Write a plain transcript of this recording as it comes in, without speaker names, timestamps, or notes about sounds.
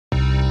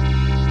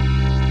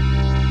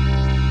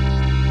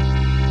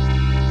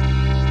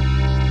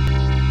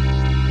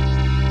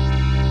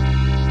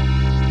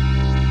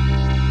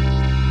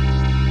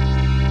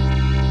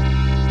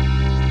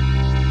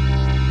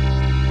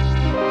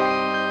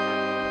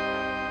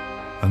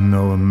I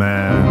know a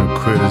man who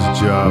quit his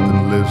job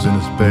and lives in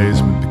his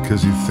basement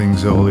because he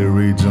thinks all he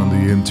reads on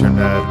the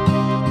internet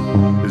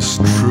is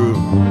true.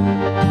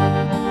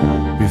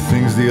 He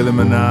thinks the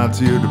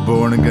Illuminati or the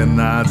born-again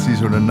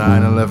Nazis or the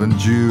 9/11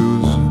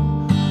 Jews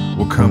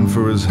will come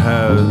for his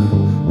head,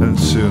 and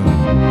soon.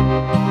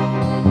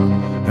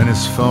 And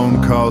his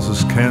phone calls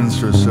us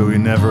cancer, so he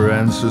never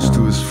answers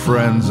to his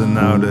friends, and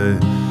now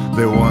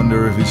they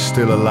wonder if he's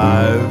still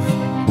alive.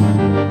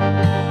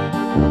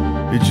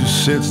 He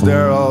just sits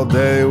there all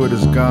day with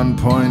his gun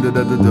pointed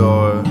at the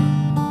door,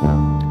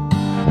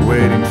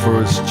 waiting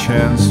for his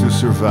chance to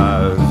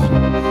survive.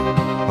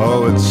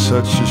 Oh, it's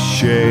such a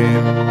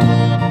shame,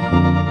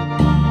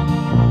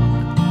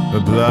 a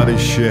bloody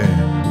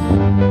shame.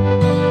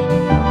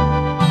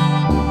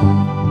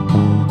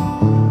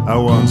 I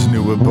once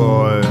knew a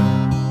boy,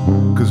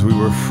 'cause we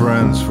were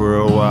friends for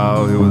a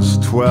while. He was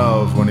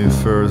 12 when he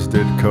first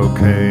did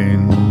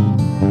cocaine.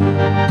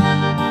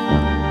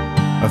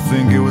 I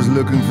think he was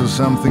looking for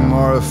something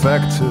more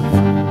effective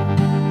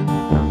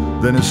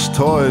than his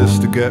toys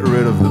to get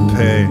rid of the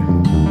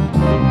pain.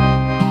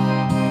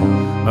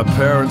 My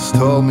parents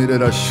told me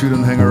that I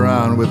shouldn't hang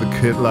around with a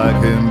kid like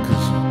him,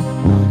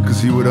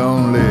 'cause he'd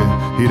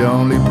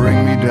only bring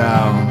me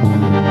down.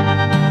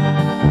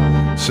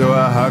 So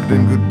I hugged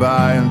him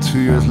goodbye, and 2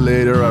 years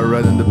later I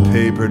read in the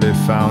paper they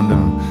found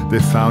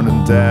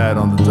him dead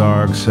on the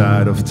dark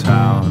side of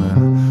town.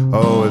 And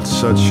oh, it's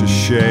such a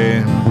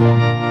shame,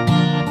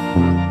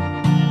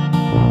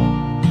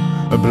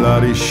 a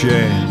bloody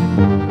shame,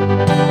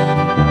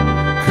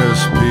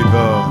 'cause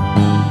people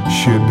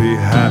should be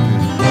happy.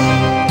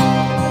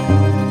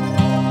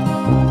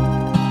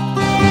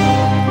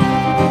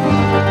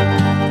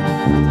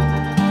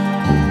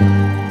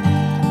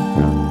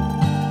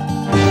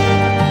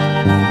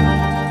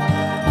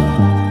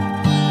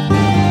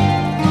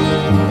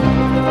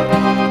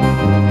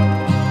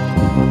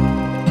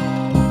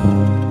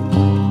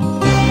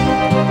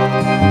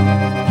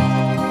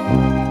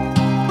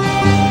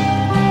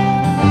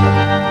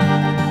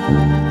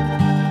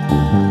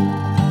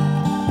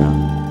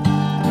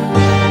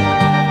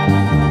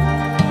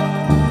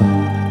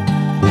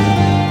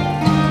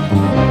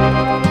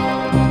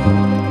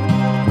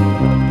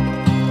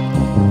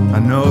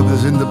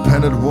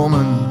 Independent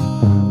woman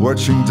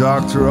watching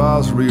Dr.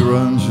 Oz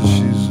reruns as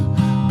she's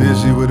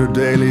busy with her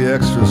daily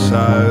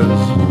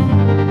exercise.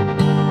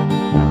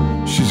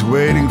 She's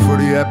waiting for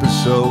the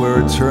episode where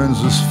it turns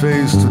his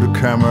face to the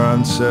camera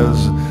and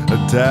says a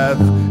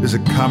death is a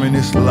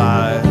communist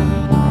lie.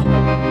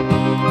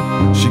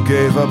 She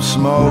gave up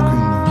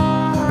smoking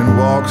and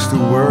walks to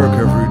work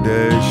every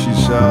day. She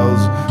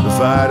sells the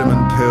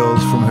vitamin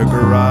pills from her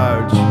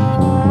garage.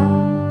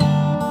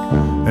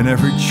 And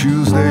every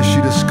Tuesday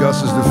she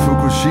discusses the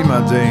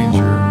Fukushima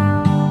danger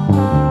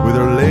with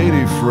her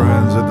lady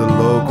friends at the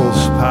local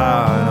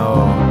spa. And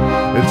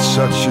oh, it's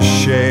such a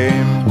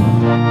shame,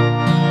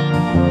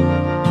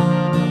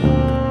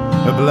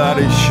 a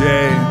bloody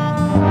shame.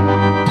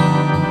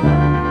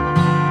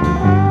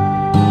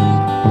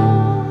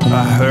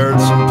 I heard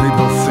some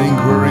people think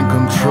we're in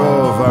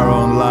control of our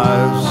own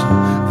lives,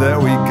 that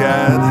we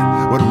get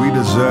what we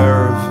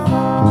deserve.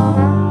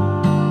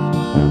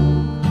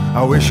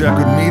 I wish I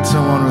could meet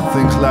someone who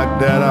thinks like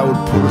that. I would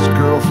put his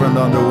girlfriend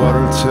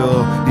underwater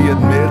till he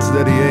admits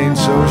that he ain't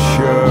so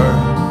sure.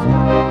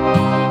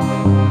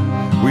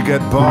 We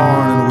get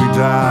born and we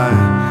die,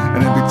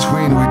 and in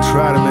between we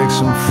try to make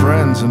some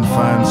friends and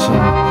find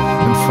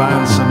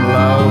some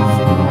love.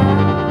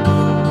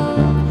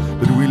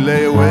 But we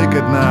lay awake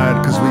at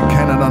night 'cause we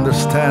cannot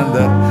understand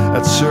that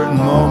at certain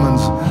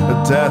moments a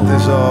death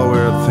is all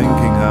we're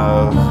thinking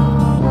of.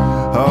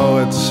 Oh,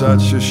 it's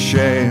such a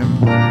shame,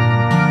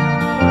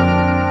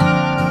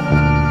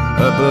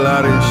 a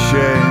bloody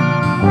shame.